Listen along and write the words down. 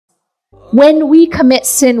When we commit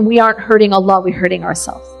sin, we aren't hurting Allah, we're hurting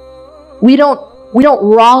ourselves. We don't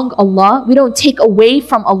wrong Allah. We don't take away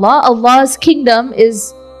from Allah. Allah's kingdom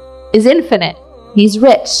is infinite. He's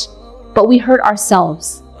rich. But we hurt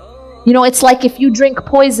ourselves. You know, it's like if you drink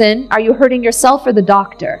poison, are you hurting yourself or the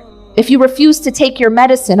doctor? If you refuse to take your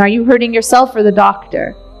medicine, are you hurting yourself or the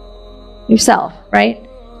doctor? Yourself, right?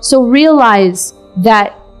 So realize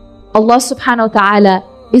that Allah subhanahu wa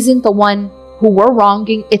ta'ala isn't the one who we're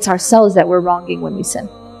wronging, it's ourselves that we're wronging when we sin.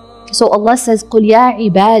 So Allah says, قُلْ يَا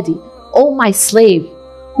عِبَادِي, O my slave,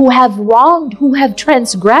 who have wronged, who have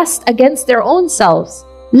transgressed against their own selves,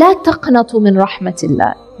 لَا تَقْنَطُوا مِنْ رَحْمَةِ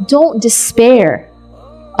اللَّهِ. Don't despair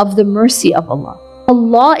of the mercy of Allah.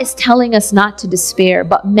 Allah is telling us not to despair,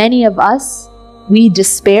 but many of us, we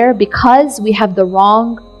despair because we have the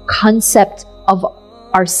wrong concept of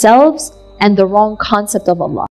ourselves and the wrong concept of Allah.